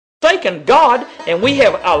forsaken God, and we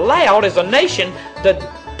have allowed as a nation the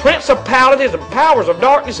principalities and powers of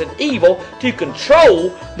darkness and evil to control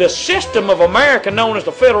the system of America known as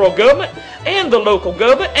the federal government and the local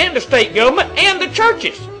government and the state government and the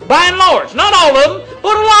churches. By and large, not all of them,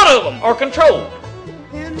 but a lot of them are controlled.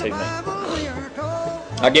 To me.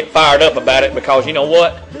 I get fired up about it because you know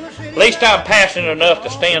what? At least I'm passionate enough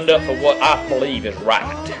to stand up for what I believe is right.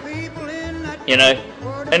 You know?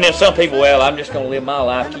 And then some people, well, I'm just going to live my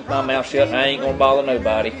life, keep my mouth shut, and I ain't going to bother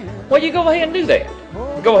nobody. Well, you go ahead and do that.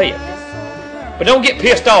 Go ahead. But don't get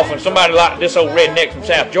pissed off when somebody like this old redneck from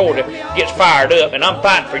South Georgia gets fired up, and I'm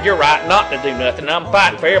fighting for your right not to do nothing, and I'm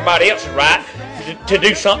fighting for everybody else's right to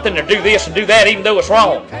do something or do this and do that even though it's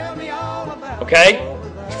wrong. Okay?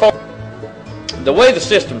 The way the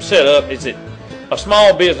system's set up is that a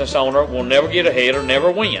small business owner will never get ahead or never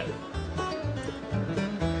win.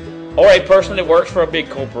 Or a person that works for a big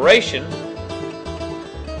corporation,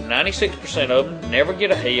 96% of them never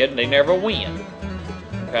get ahead and they never win.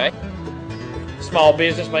 Okay? Small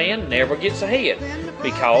businessman never gets ahead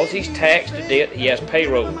because he's taxed to death. He has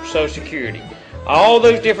payroll, Social Security, all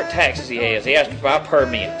those different taxes he has. He has to buy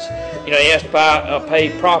permits. You know, he has to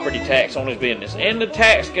pay property tax on his business. And the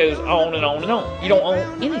tax goes on and on and on. You don't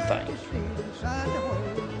own anything.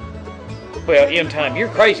 Well, in time, you're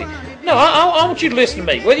crazy. No, I want you to listen to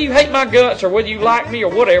me. Whether you hate my guts or whether you like me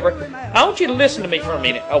or whatever, I want you to listen to me for a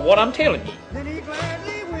minute of what I'm telling you.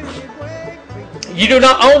 You do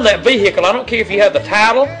not own that vehicle. I don't care if you have the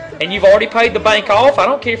title and you've already paid the bank off. I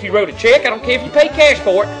don't care if you wrote a check. I don't care if you paid cash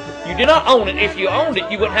for it. You do not own it. If you owned it,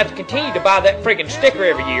 you wouldn't have to continue to buy that friggin' sticker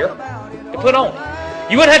every year to put on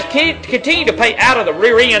it. You wouldn't have to continue to pay out of the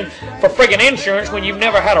rear end for friggin' insurance when you've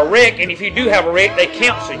never had a wreck, and if you do have a wreck, they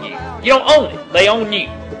cancel you. You don't own it. They own you.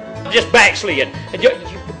 Just backslid.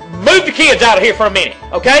 Move the kids out of here for a minute,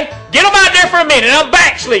 okay? Get them out there for a minute. I'm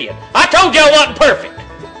backslid. I told you I wasn't perfect.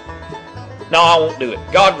 No, I won't do it.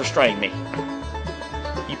 God restrain me.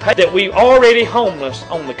 You pay that we already homeless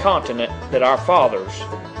on the continent that our fathers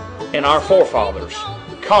and our forefathers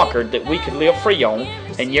conquered that we could live free on,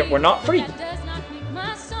 and yet we're not free.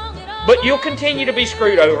 But you'll continue to be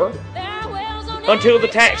screwed over until the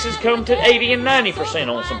taxes come to 80 and 90%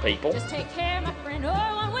 on some people.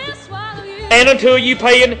 And until you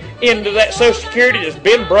pay into that Social Security that's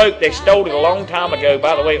been broke. They stole it a long time ago.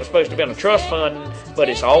 By the way, it was supposed to have been a trust fund, but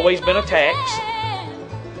it's always been a tax.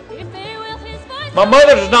 My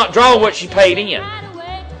mother does not draw what she paid in.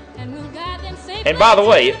 And by the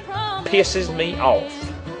way, it pisses me off.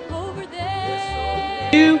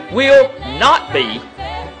 You will not be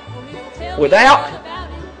without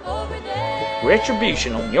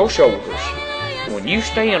retribution on your shoulders when you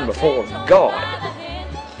stand before God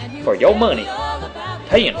for your money,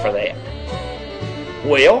 paying for that.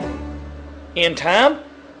 Well, in time,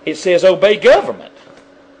 it says obey government.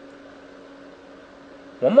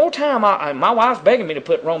 One more time, my wife's begging me to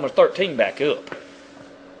put Romans 13 back up.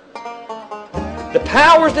 The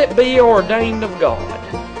powers that be are ordained of God.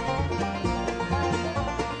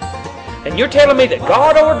 And you're telling me that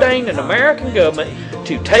God ordained an American government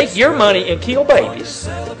to take your money and kill babies?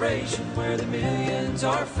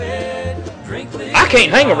 I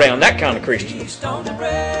can't hang around that kind of Christian.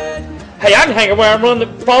 Hey, I can hang around one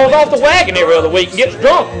that falls off the wagon every other week and gets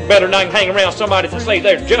drunk better than I can hang around somebody that says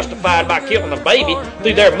they're justified by killing a baby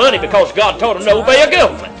through their money because God told them to obey a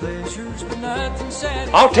government.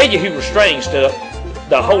 I'll tell you who restrains stuff: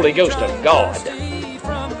 the Holy Ghost of God.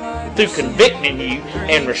 Through convicting you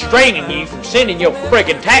and restraining you from sending your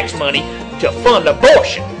friggin' tax money to fund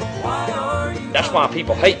abortion. That's why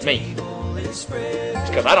people hate me. It's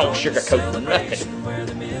because I don't sugarcoat nothing.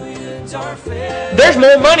 There's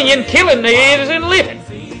more money in killing than there is in living.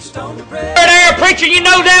 There, preacher, you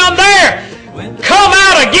know down there, come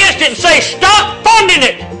out against it and say, stop funding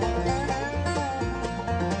it.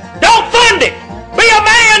 Don't fund it. Be a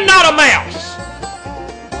man, not a mouse.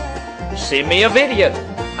 Send me a video.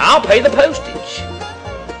 I'll pay the postage.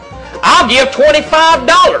 I'll give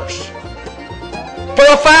 $25 for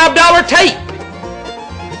a $5 tape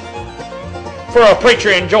for a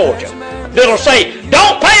preacher in Georgia that'll say,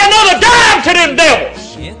 don't pay another dime to them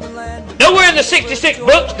devils. Nowhere in the 66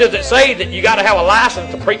 books does it say that you got to have a license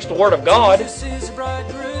to preach the Word of God.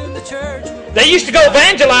 They used to go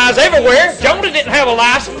evangelize everywhere. Jonah didn't have a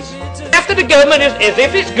license. After the government is as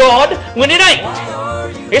if it's God when it ain't.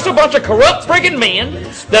 It's a bunch of corrupt friggin' men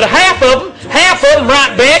that half of them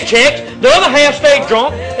write bad checks, the other half stay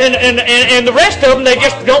drunk, and the rest of them, they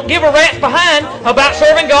just don't give a rat's behind about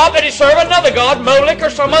serving God. They just serve another God, Molech or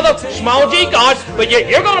some other small g god, but yet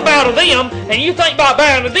you're going to bow to them, and you think by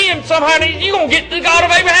bowing to them, somehow you're going to get to the God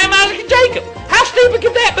of Abraham, Isaac, and Jacob. How stupid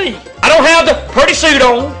could that be? I don't have the pretty suit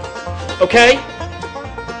on, okay?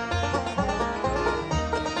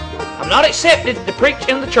 I'm not accepted to preach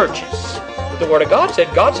in the churches. The Word of God said,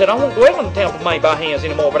 I won't dwell in the temple made by hands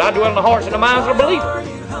anymore, but I dwell in the hearts and the minds of the believer.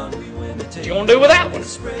 What you going to do with that one?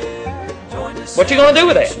 What you going to do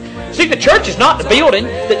with that? See, the church is not the building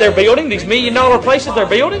that they're building, these $1 million places they're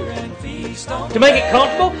building, to make it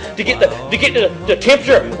comfortable, to get the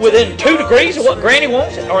temperature within 2 degrees of what Granny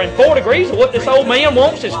wants, or in 4 degrees of what this old man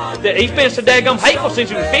wants. Is that he's been so daggum hateful since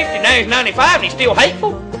he was 50, now he's 95 and he's still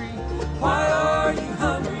hateful?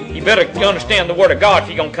 You better understand the Word of God if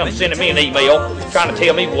you're going to come sending me an email trying to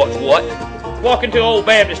tell me what's what. Walk into an old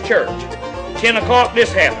Baptist church. 10 o'clock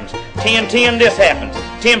this happens. 10:10 this happens.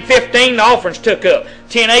 10:15 the offerings took up.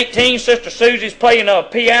 10:18 Sister Susie's playing a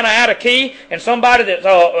piano out of key, and somebody that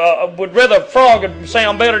would rather a frog would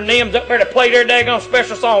sound better than them's up there to play their daggone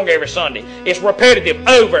special song every Sunday. It's repetitive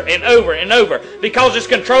over and over and over because it's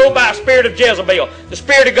controlled by a spirit of Jezebel. The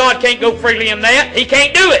Spirit of God can't go freely in that. He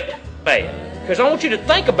can't do it. Bad. Because I want you to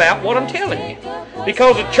think about what I'm telling you.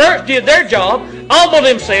 Because the church did their job, humbled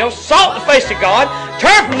themselves, sought the face of God,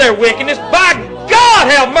 turned from their wickedness. By God,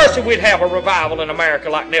 have mercy, we'd have a revival in America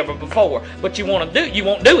like never before. But you won't do it.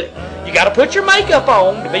 You You got to put your makeup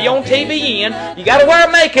on to be on TBN. You got to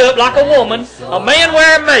wear makeup like a woman. A man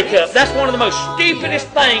wearing makeup. That's one of the most stupidest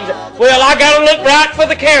things. Well, I got to look right for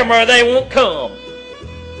the camera or they won't come.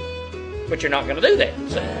 But you're not going to do that,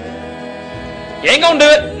 see. You ain't going to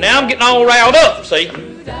do it. Now I'm getting all riled up, see.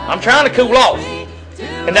 I'm trying to cool off.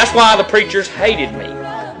 And that's why the preachers hated me.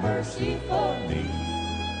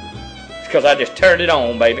 It's because I just turned it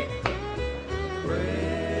on, baby.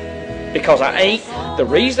 Because I ain't. The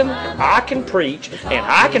reason I can preach and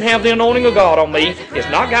I can have the anointing of God on me is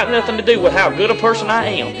not got nothing to do with how good a person I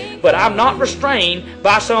am. But I'm not restrained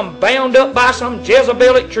by bound up by some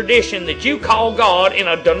Jezebelic tradition that you call God in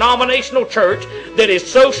a denominational church that is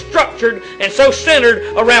so structured and so centered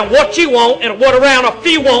around what you want and what around a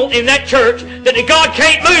few want in that church that God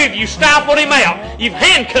can't move. You stifled him out. You've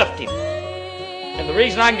handcuffed him. And the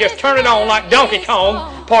reason I can just turn it on like Donkey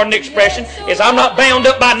Kong, pardon the expression, is I'm not bound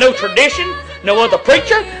up by no tradition, no other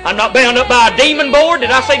preacher. I'm not bound up by a demon board.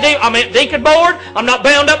 Did I say demon? I meant deacon board. I'm not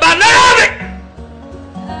bound up by none of it.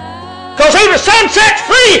 Because who the Son sets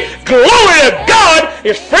free, glory to God,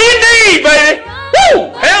 is free indeed, baby.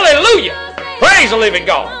 Woo! Hallelujah. Praise the living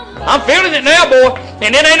God. I'm feeling it now, boy,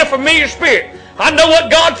 and it ain't a familiar spirit. I know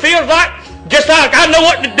what God feels like, just like I know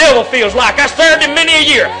what the devil feels like. I served him many a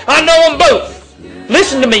year. I know them both.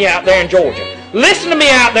 Listen to me out there in Georgia. Listen to me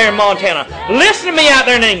out there in Montana. Listen to me out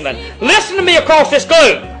there in England. Listen to me across this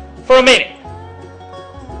globe for a minute.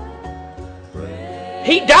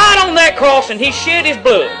 He died on that cross and he shed his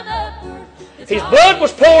blood. His blood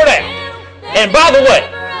was poured out. And by the way,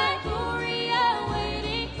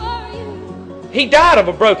 he died of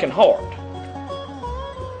a broken heart.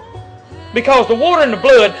 Because the water and the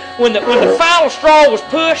blood, when the final straw was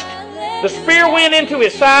pushed, the spear went into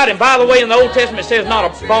his side, and by the way, in the Old Testament it says not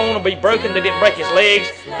a bone will be broken. They didn't break his legs.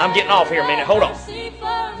 I'm getting off here a minute. Hold on.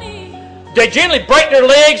 They generally break their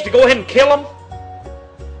legs to go ahead and kill them.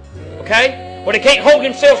 Okay? When they can't hold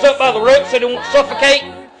themselves up by the rope so they won't suffocate.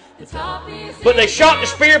 But they shot the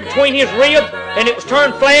spear between his rib, and it was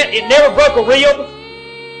turned flat. It never broke a rib.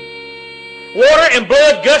 Water and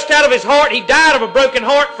blood gushed out of his heart. He died of a broken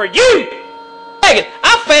heart for you.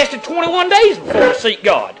 I fasted 21 days before I seek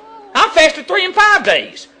God. I fasted 3 and 5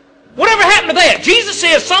 days. Whatever happened to that? Jesus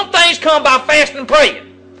says some things come by fasting and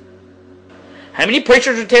praying. How many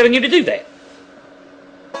preachers are telling you to do that?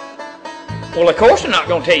 Well, of course they're not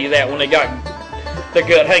going to tell you that when they got their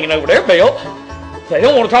gut hanging over their belt. They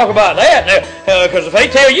don't want to talk about that. Because if they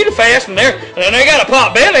tell you to fast and they got a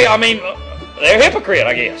pot belly, I mean, they're a hypocrite,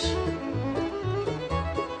 I guess.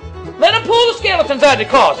 Let them pull the skeletons out of the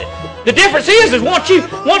closet. The difference is once you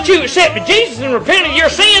accepted Jesus and repented of your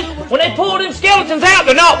sins, when they pull them skeletons out,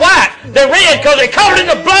 they're not white. They're red because they're covered in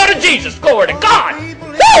the blood of Jesus. Glory to God.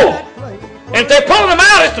 Woo! And if they're pulling them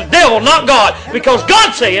out, it's the devil, not God. Because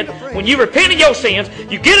God said, when you repent of your sins,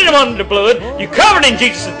 you get them under the blood, you covered in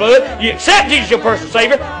Jesus' blood, you accept Jesus your personal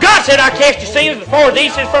Savior. God said, I cast your sins as far as the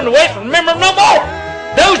east is from the west, and remember them no more.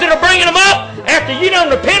 Those that are bringing them up after you done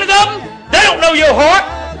repented of them, they don't know your heart.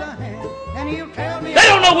 They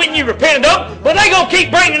don't know when you repented of them, but they going to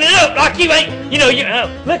keep bringing it up like you ain't,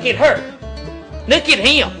 look at her. Look at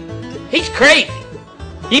him. He's crazy.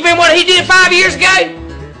 Even what he did 5 years ago?